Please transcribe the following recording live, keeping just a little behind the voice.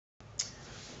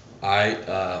Alright,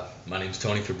 my name's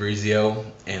Tony Fabrizio,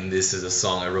 and this is a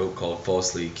song I wrote called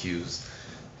Falsely Accused.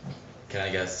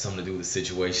 Kinda got something to do with the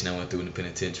situation I went through in the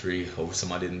penitentiary over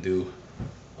something I didn't do.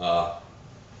 Uh,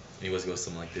 anyways, it goes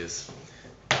something like this.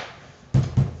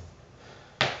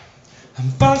 I'm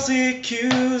falsely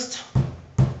accused,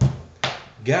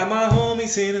 got my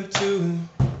homies in it too,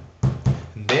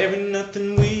 and there ain't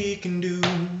nothing we can do.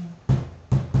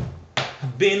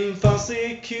 I've been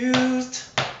falsely accused,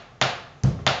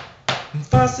 I'm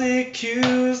falsely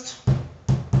accused,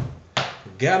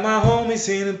 got my homies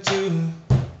in it too,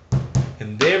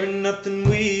 and there ain't nothing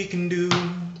we can do.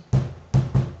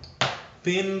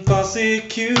 Been falsely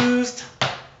accused.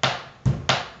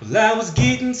 Well, I was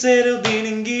getting settled in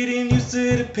and getting used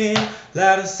to the pen.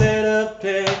 Lot of setup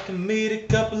pack and meet a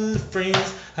couple of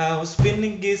friends. I was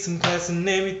finna get some class and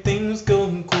everything was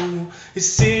going cool. It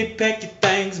said pack your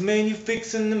things, man, you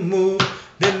fixing to move.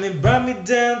 Then they brought me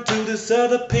down to this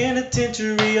other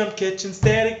penitentiary. I'm catching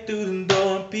static through the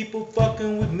door and people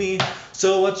fucking with me.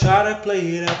 So I try to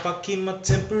play it off, I keep my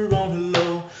temper on the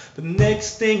low. But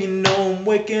next thing you know, I'm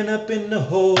waking up in the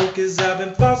hole, 'cause I've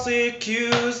been falsely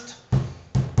accused.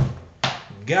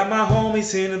 Got my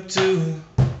homies in it too,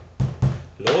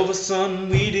 over something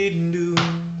we didn't do.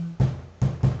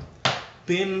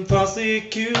 Been falsely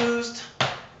accused,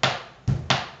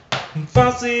 I'm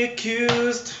falsely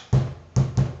accused.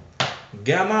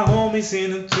 Got my homies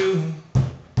in it too,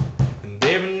 and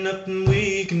there ain't nothing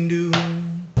we can do.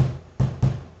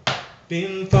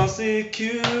 Been falsely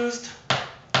accused.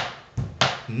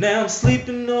 Now I'm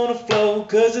sleeping on the floor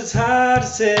 'cause it's hard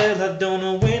to tell. I don't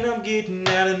know when I'm getting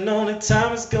out, and only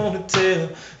time is gonna tell.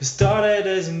 It started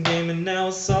as a game and now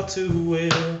it's all too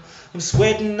well. I'm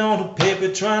sweating on the paper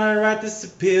trying to write this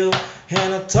appeal.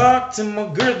 And I talked to my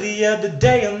girl the other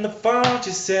day on the phone.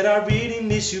 She said, I really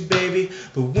miss you, baby,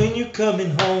 but when you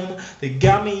coming home? They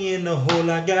got me in the hole,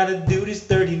 I gotta do this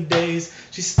 30 days.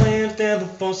 She slams down the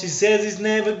phone, she says it's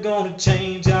never gonna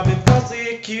change. I've been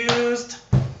falsely accused,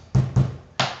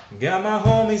 got my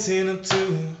homies in it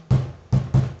too,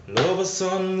 over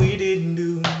something we didn't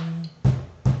do.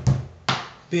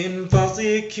 Been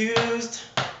falsely accused,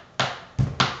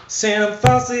 saying I'm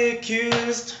falsely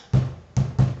accused.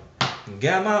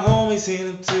 Got my homies in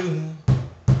it too,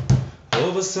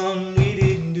 over something we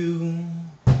didn't do.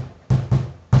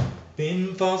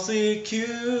 Been falsely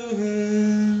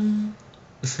accused.